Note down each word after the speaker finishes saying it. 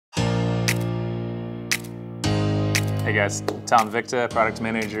Hey guys, Tom Victa, Product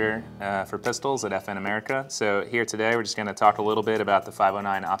Manager for Pistols at FN America. So here today we're just going to talk a little bit about the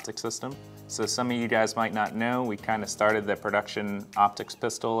 509 optic system. So some of you guys might not know, we kind of started the production optics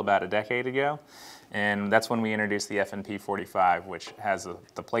pistol about a decade ago. And that's when we introduced the FNP 45, which has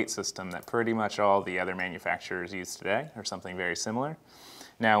the plate system that pretty much all the other manufacturers use today, or something very similar.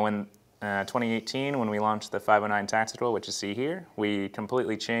 Now in 2018, when we launched the 509 Tactical, which you see here, we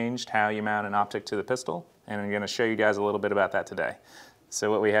completely changed how you mount an optic to the pistol, and I'm going to show you guys a little bit about that today.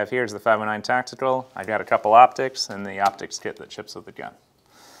 So what we have here is the 509 Tactical. I got a couple optics and the optics kit that ships with the gun.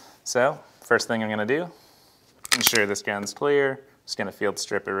 So first thing I'm going to do, ensure this gun's clear. Just going to field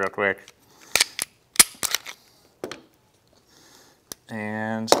strip it real quick.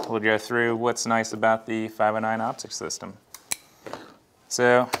 And we'll go through what's nice about the 509 optics system.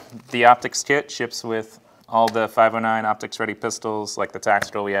 So the optics kit ships with all the 509 optics ready pistols like the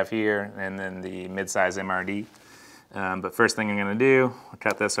Tactical we have here, and then the Midsize MRD. But first thing I'm going to do, I'll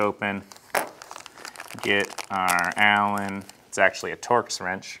cut this open, get our Allen. It's actually a Torx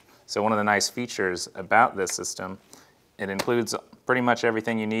wrench. So one of the nice features about this system, it includes pretty much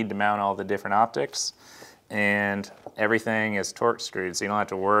everything you need to mount all the different optics, and everything is Torx screwed, so you don't have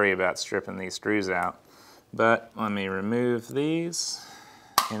to worry about stripping these screws out. But let me remove these,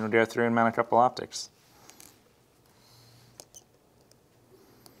 and we'll go through and mount a couple optics.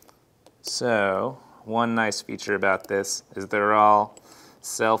 So one nice feature about this is they're all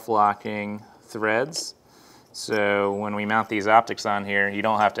self-locking threads. So when we mount these optics on here, you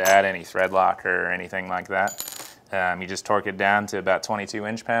don't have to add any thread locker or anything like that. You just torque it down to about 22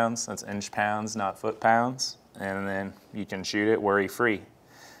 inch-pounds. That's inch-pounds, not foot-pounds. And then you can shoot it worry-free.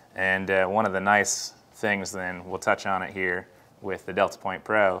 And one of the nice things then, we'll touch on it here with the Delta Point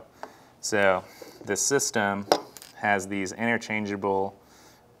Pro. So this system has these interchangeable,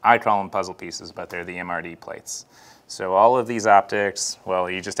 I call them puzzle pieces, but they're the MRD plates. So all of these optics, well,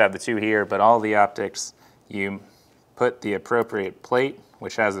 you just have the two here, but all the optics, you put the appropriate plate,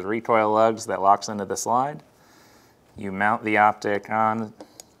 which has the recoil lugs that locks into the slide. You mount the optic on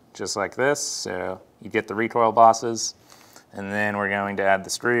just like this, so you get the recoil bosses, and then we're going to add the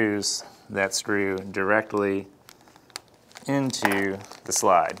screws that screw directly into the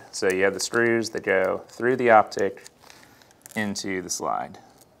slide. So you have the screws that go through the optic into the slide.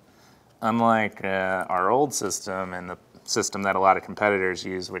 Unlike our old system and the system that a lot of competitors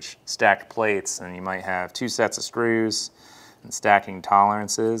use, which stacked plates, and you might have two sets of screws and stacking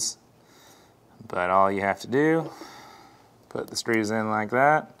tolerances, but all you have to do, put the screws in like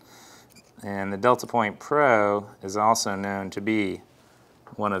that. And the Delta Point Pro is also known to be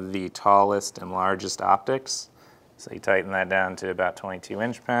one of the tallest and largest optics. So you tighten that down to about 22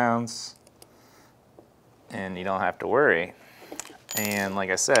 inch-pounds, and you don't have to worry. And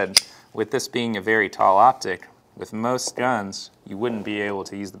like I said, with this being a very tall optic, with most guns, you wouldn't be able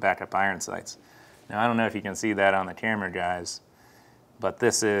to use the backup iron sights. Now I don't know if you can see that on the camera, guys, but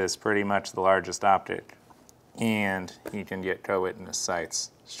this is pretty much the largest optic, and you can get co-witness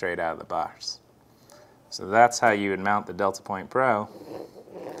sights straight out of the box. So that's how you would mount the Delta Point Pro.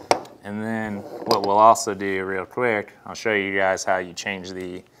 And then what we'll also do real quick, I'll show you guys how you change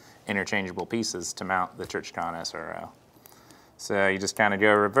the interchangeable pieces to mount the Trijicon SRO. So you just kind of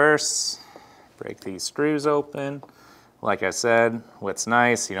go reverse, break these screws open. Like I said, what's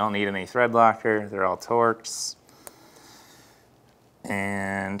nice, you don't need any thread locker, they're all Torx.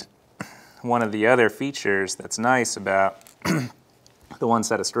 And one of the other features that's nice about the one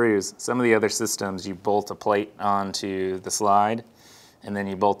set of screws, some of the other systems you bolt a plate onto the slide and then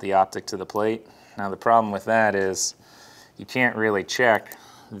you bolt the optic to the plate. Now the problem with that is you can't really check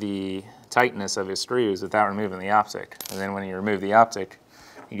the tightness of your screws without removing the optic. And then when you remove the optic,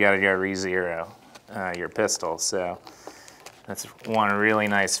 you got to go re-zero your pistol. So that's one really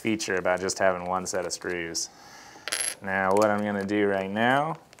nice feature about just having one set of screws. Now what I'm going to do right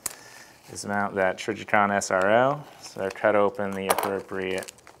now is mount that Trijicon SRO. So cut open the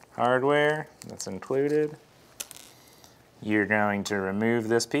appropriate hardware that's included. You're going to remove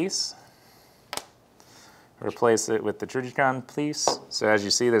this piece, replace it with the Trijicon piece. So as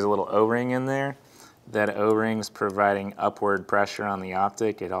you see, there's a little O-ring in there. That O-ring's providing upward pressure on the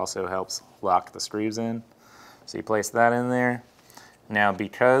optic. It also helps lock the screws in. So you place that in there. Now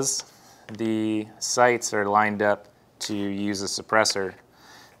because the sights are lined up to use a suppressor,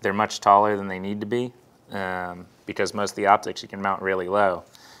 they're much taller than they need to be, because most of the optics you can mount really low.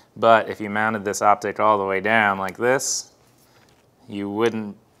 But if you mounted this optic all the way down like this, you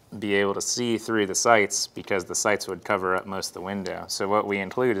wouldn't be able to see through the sights because the sights would cover up most of the window. So what we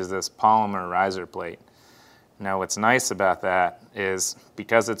include is this polymer riser plate. Now what's nice about that is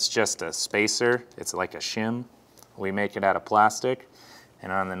because it's just a spacer, it's like a shim. We make it out of plastic,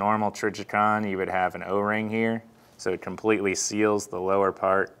 and on the normal Trijicon, you would have an O-ring here, so it completely seals the lower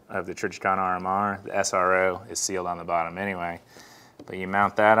part of the Trijicon RMR. The SRO is sealed on the bottom anyway. But you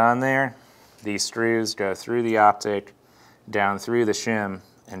mount that on there, these screws go through the optic, down through the shim,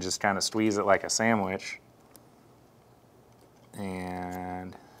 and just kind of squeeze it like a sandwich.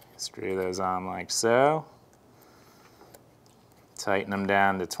 And screw those on like so. Tighten them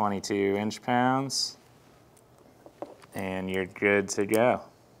down to 22 inch-pounds, and you're good to go.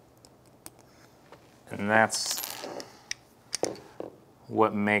 And that's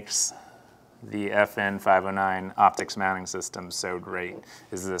what makes the FN509 optics mounting system so great,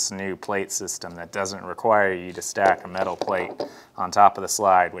 is this new plate system that doesn't require you to stack a metal plate on top of the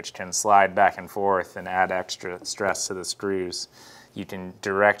slide, which can slide back and forth and add extra stress to the screws. You can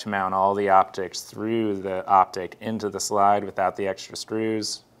direct mount all the optics through the optic into the slide without the extra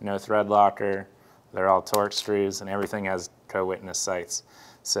screws, no thread locker, they're all torque screws, and everything has co-witness sights.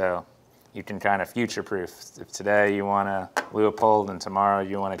 So you can kind of future-proof. If today you want a Leupold and tomorrow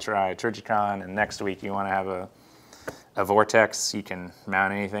you want to try a Trijicon and next week you want to have a Vortex, you can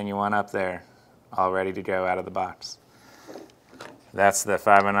mount anything you want up there, all ready to go out of the box. That's the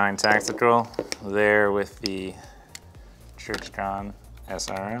 509 Tactical there with the Trijicon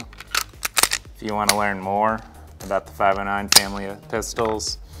SRO. If you want to learn more about the 509 family of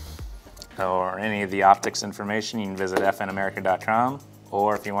pistols or any of the optics information, you can visit fnamerica.com.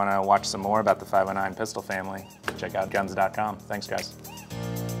 Or if you want to watch some more about the 509 pistol family, check out guns.com. Thanks, guys.